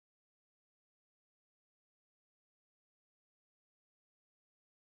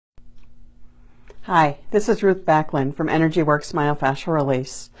Hi, this is Ruth Backlund from Energy Works Myofascial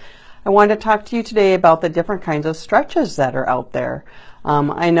Release. I wanted to talk to you today about the different kinds of stretches that are out there.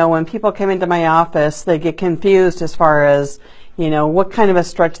 I know when people come into my office, they get confused as far as, what kind of a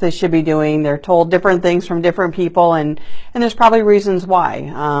stretch they should be doing. They're told different things from different people, and there's probably reasons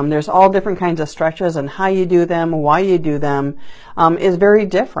why. There's all different kinds of stretches, and how you do them, why you do them, is very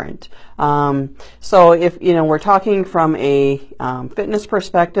different. So if, we're talking from a fitness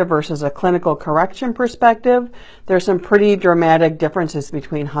perspective versus a clinical correction perspective, there's some pretty dramatic differences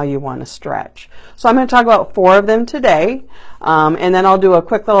between how you want to stretch. So I'm going to talk about 4 of them today, and then I'll do a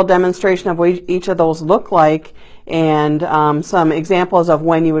quick little demonstration of what each of those look like, and some examples of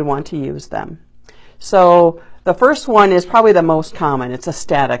when you would want to use them. So the first one is probably the most common. It's a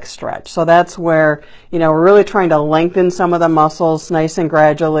static stretch. So that's where, we're really trying to lengthen some of the muscles nice and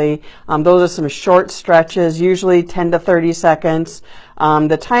gradually. Those are some short stretches, usually 10 to 30 seconds.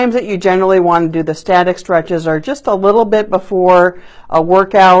 The times that you generally want to do the static stretches are just a little bit before a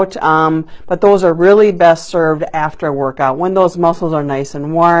workout, but those are really best served after a workout when those muscles are nice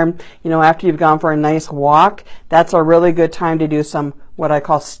and warm. After you've gone for a nice walk, that's a really good time to do some what I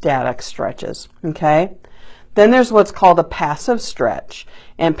call static stretches. Okay? Then there's what's called a passive stretch.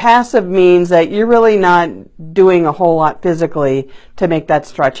 And passive means that you're really not doing a whole lot physically to make that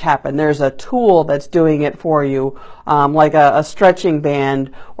stretch happen. There's a tool that's doing it for you, like a stretching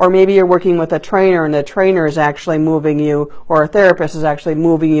band, or maybe you're working with a trainer and the trainer is actually moving you, or a therapist is actually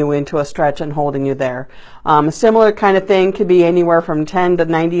moving you into a stretch and holding you there. A similar kind of thing could be anywhere from 10 to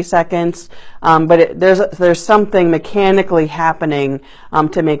 90 seconds, but there's something mechanically happening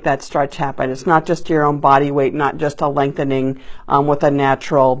to make that stretch happen. It's not just your own body weight, not just a lengthening with a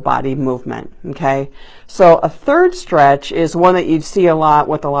natural body movement. Okay, so a third stretch is one that you'd see a lot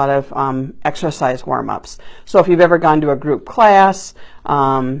with a lot of exercise warm-ups. So if you've ever gone to a group class,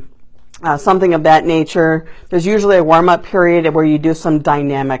 something of that nature, there's usually a warm-up period where you do some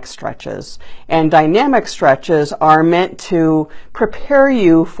dynamic stretches. And dynamic stretches are meant to prepare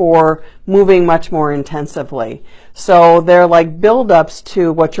you for moving much more intensively. So they're like build-ups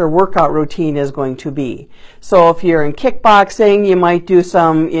to what your workout routine is going to be. So if you're in kickboxing, you might do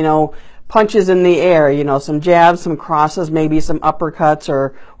some, punches in the air, some jabs, some crosses, maybe some uppercuts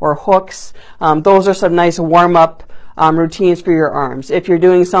or hooks. Those are some nice warm-up routines for your arms. If you're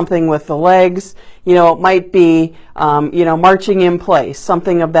doing something with the legs, it might be, marching in place,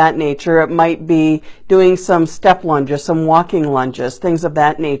 something of that nature. It might be doing some step lunges, some walking lunges, things of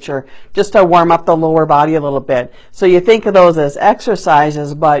that nature, just to warm up the lower body a little bit. So you think of those as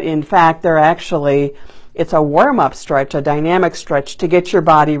exercises, but in fact, it's a warm-up stretch, a dynamic stretch to get your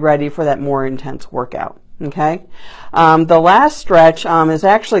body ready for that more intense workout. Okay? The last stretch is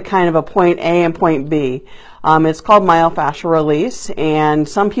actually kind of a point A and point B. It's called myofascial release, and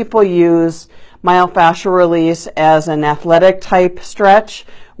some people use myofascial release as an athletic type stretch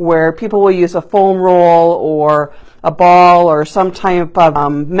where people will use a foam roll or a ball or some type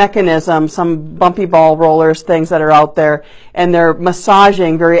of mechanism, some bumpy ball rollers, things that are out there, and they're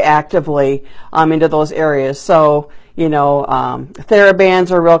massaging very actively into those areas. So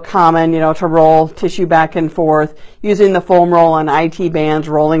TheraBands are real common, to roll tissue back and forth, using the foam roll on IT bands,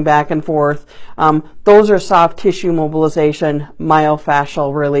 rolling back and forth. Those are soft tissue mobilization,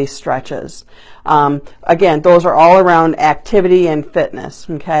 myofascial release stretches. Again, those are all around activity and fitness,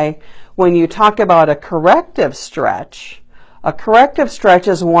 okay? When you talk about a corrective stretch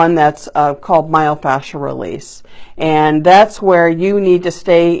is one that's called myofascial release. And that's where you need to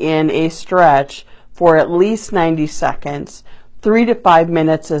stay in a stretch for at least 90 seconds. 3 to 5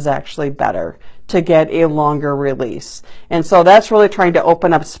 minutes is actually better to get a longer release. And so that's really trying to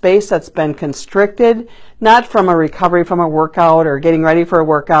open up space that's been constricted, not from a recovery from a workout or getting ready for a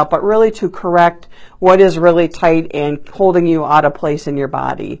workout, but really to correct what is really tight and holding you out of place in your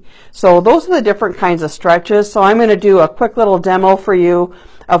body. So those are the different kinds of stretches. So I'm going to do a quick little demo for you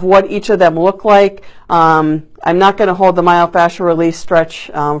of what each of them look like. I'm not going to hold the myofascial release stretch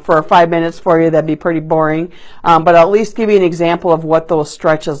for 5 minutes for you. That'd be pretty boring. But I'll at least give you an example of what those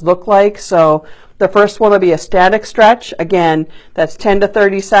stretches look like. So the first one will be a static stretch. Again, that's 10 to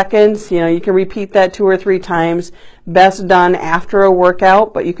 30 seconds. You can repeat that 2 or 3 times. Best done after a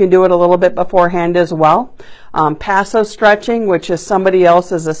workout, but you can do it a little bit beforehand as well. Passive stretching, which is somebody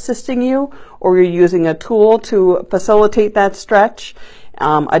else is assisting you, or you're using a tool to facilitate that stretch.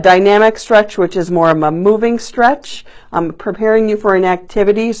 A dynamic stretch, which is more of a moving stretch, preparing you for an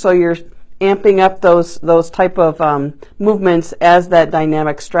activity, so you're amping up those type of movements as that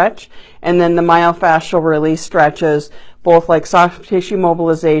dynamic stretch. And then the myofascial release stretches, both like soft tissue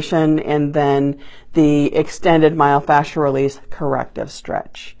mobilization and then the extended myofascial release corrective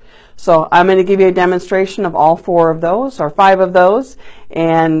stretch. So I'm going to give you a demonstration of all 4 of those, or 5 of those,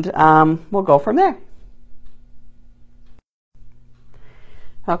 and we'll go from there.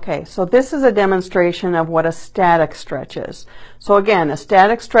 Okay, so this is a demonstration of what a static stretch is. So again, a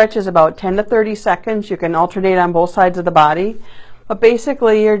static stretch is about 10 to 30 seconds. You can alternate on both sides of the body, but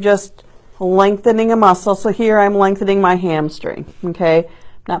basically you're just lengthening a muscle. So here I'm lengthening my hamstring, okay?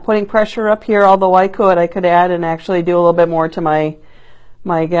 Not putting pressure up here, although I could add and actually do a little bit more to my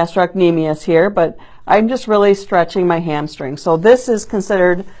gastrocnemius here, but I'm just really stretching my hamstring. So this is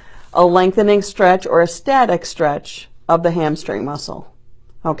considered a lengthening stretch or a static stretch of the hamstring muscle.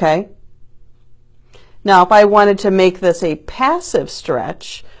 Okay? Now, if I wanted to make this a passive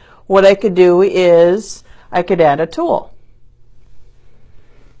stretch, what I could do is I could add a tool.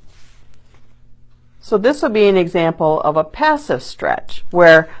 So this would be an example of a passive stretch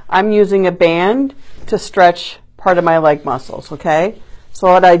where I'm using a band to stretch part of my leg muscles, okay? So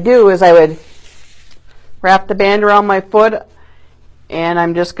what I do is I would wrap the band around my foot, and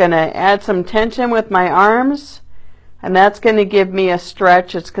I'm just going to add some tension with my arms. And that's going to give me a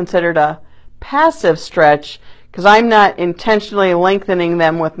stretch. It's considered a passive stretch because I'm not intentionally lengthening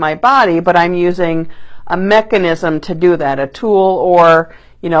them with my body, but I'm using a mechanism to do that, a tool, or,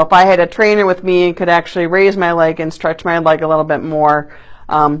 you know, if I had a trainer with me and could actually raise my leg and stretch my leg a little bit more,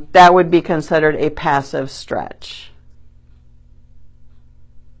 that would be considered a passive stretch.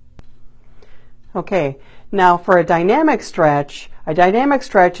 Okay, now for a dynamic stretch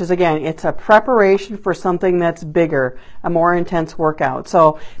is, again, it's a preparation for something that's bigger, a more intense workout.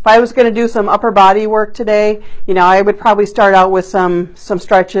 So if I was going to do some upper body work today, you know, I would probably start out with some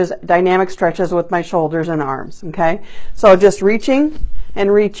stretches, dynamic stretches with my shoulders and arms, okay? So just reaching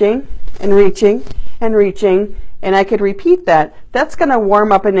and reaching and reaching and reaching, and I could repeat that. That's going to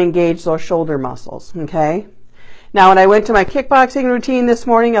warm up and engage those shoulder muscles, okay? Now, when I went to my kickboxing routine this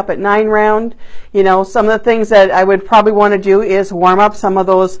morning up at 9 round, you know, some of the things that I would probably want to do is warm up some of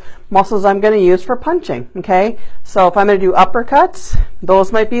those muscles I'm going to use for punching, okay? So if I'm going to do uppercuts,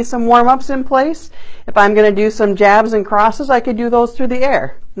 those might be some warm-ups in place. If I'm going to do some jabs and crosses, I could do those through the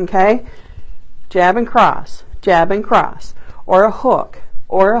air, okay? Jab and cross, or a hook,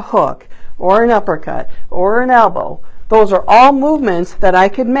 or an uppercut, or an elbow. Those are all movements that I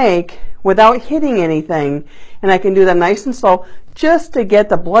could make without hitting anything, and I can do them nice and slow just to get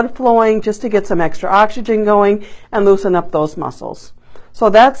the blood flowing, just to get some extra oxygen going and loosen up those muscles.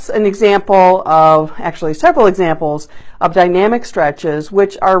 So that's an example of, actually several examples of dynamic stretches,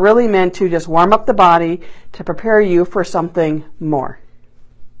 which are really meant to just warm up the body to prepare you for something more.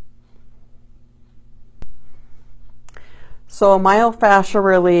 So a myofascial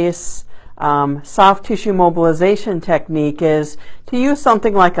release soft tissue mobilization technique is to use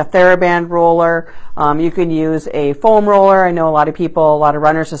something like a TheraBand roller. You can use a foam roller. I know a lot of people, a lot of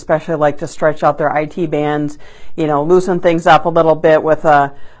runners especially, like to stretch out their IT bands, you know, loosen things up a little bit with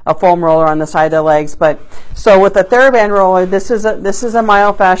a foam roller on the side of the legs. But so with the TheraBand roller, this is a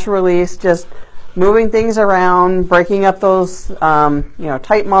myofascial release, just moving things around, breaking up those you know,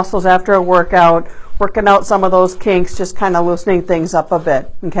 tight muscles after a workout, working out some of those kinks, just kind of loosening things up a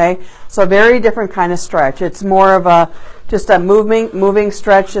bit, okay? So very different kind of stretch. It's more of just a moving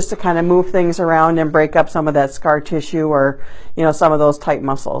stretch, just to kind of move things around and break up some of that scar tissue or, you know, some of those tight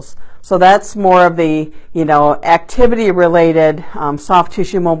muscles. So that's more of the, you know, activity-related soft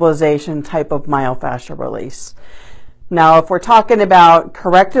tissue mobilization type of myofascial release. Now, if we're talking about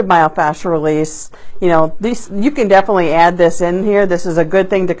corrective myofascial release, you know, you can definitely add this in here. This is a good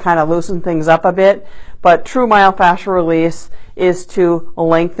thing to kind of loosen things up a bit. But true myofascial release is to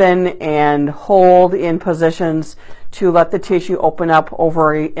lengthen and hold in positions to let the tissue open up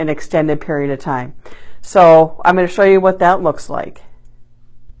over an extended period of time. So I'm going to show you what that looks like.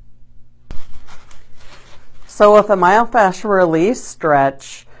 So with a myofascial release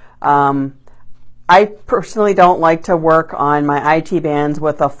stretch, I personally don't like to work on my IT bands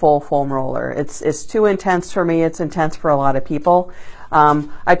with a full foam roller. It's too intense for me. It's intense for a lot of people.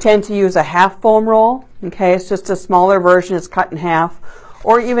 I tend to use a half foam roll. Okay, it's just a smaller version. It's cut in half,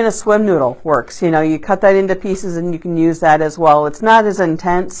 or even a swim noodle works. You know, you cut that into pieces and you can use that as well. It's not as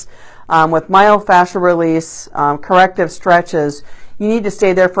intense. With myofascial release, corrective stretches, you need to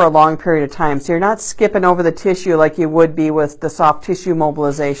stay there for a long period of time. So you're not skipping over the tissue like you would be with the soft tissue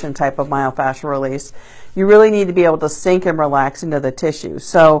mobilization type of myofascial release. You really need to be able to sink and relax into the tissue.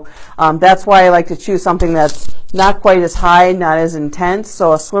 So that's why I like to choose something that's not quite as high, not as intense.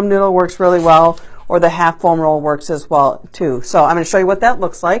 So a swim noodle works really well, or the half foam roll works as well too. So I'm going to show you what that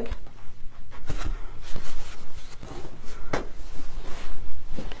looks like.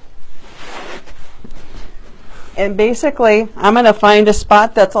 And basically, I'm going to find a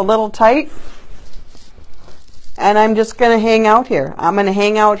spot that's a little tight, and I'm just going to hang out here. I'm going to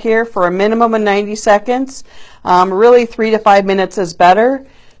hang out here for a minimum of 90 seconds. Really 3 to 5 minutes is better.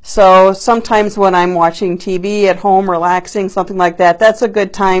 So sometimes when I'm watching TV at home, relaxing, something like that, that's a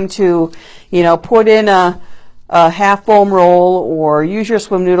good time to, you know, put in a half foam roll or use your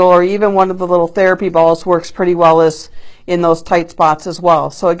swim noodle, or even one of the little therapy balls works pretty well as in those tight spots as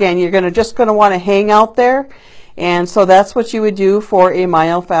well. So again, you're just going to want to hang out there. And so that's what you would do for a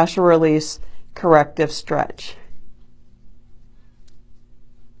myofascial release corrective stretch.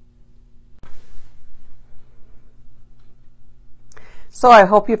 So I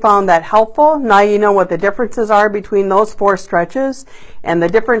hope you found that helpful. Now you know what the differences are between those 4 stretches and the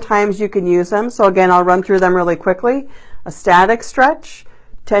different times you can use them. So again, I'll run through them really quickly. A static stretch,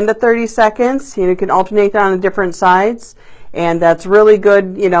 10 to 30 seconds. You can alternate that on the different sides. And that's really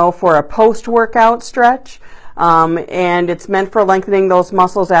good, you know, for a post-workout stretch. And it's meant for lengthening those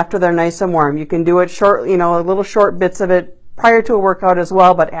muscles after they're nice and warm. You can do it short, you know, little short bits of it prior to a workout as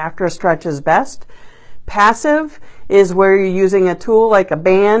well, but after a stretch is best. Passive is where you're using a tool like a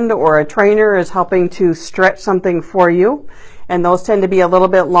band or a trainer is helping to stretch something for you. And those tend to be a little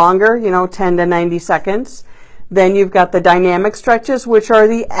bit longer, you know, 10 to 90 seconds. Then you've got the dynamic stretches, which are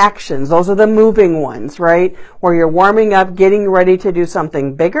the actions. Those are the moving ones, right? Where you're warming up, getting ready to do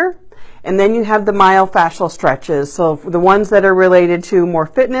something bigger. And then you have the myofascial stretches. So the ones that are related to more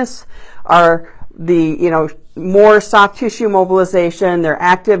fitness are the, you know, more soft tissue mobilization. They're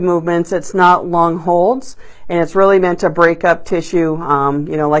active movements. It's not long holds, and it's really meant to break up tissue,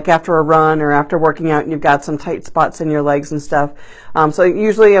 you know, like after a run or after working out and you've got some tight spots in your legs and stuff. So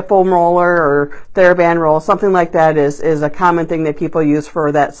usually a foam roller or TheraBand roll, something like that is a common thing that people use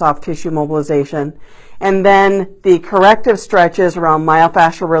for that soft tissue mobilization. And then the corrective stretches around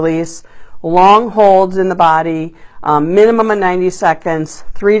myofascial release, long holds in the body, minimum of 90 seconds,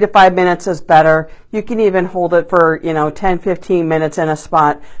 3 to 5 minutes is better. You can even hold it for, you know, 10, 15 minutes in a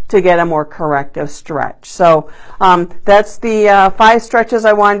spot to get a more corrective stretch. So that's the 5 stretches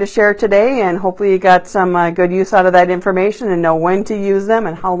I wanted to share today, and hopefully you got some good use out of that information and know when to use them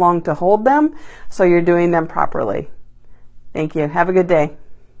and how long to hold them so you're doing them properly. Thank you. Have a good day.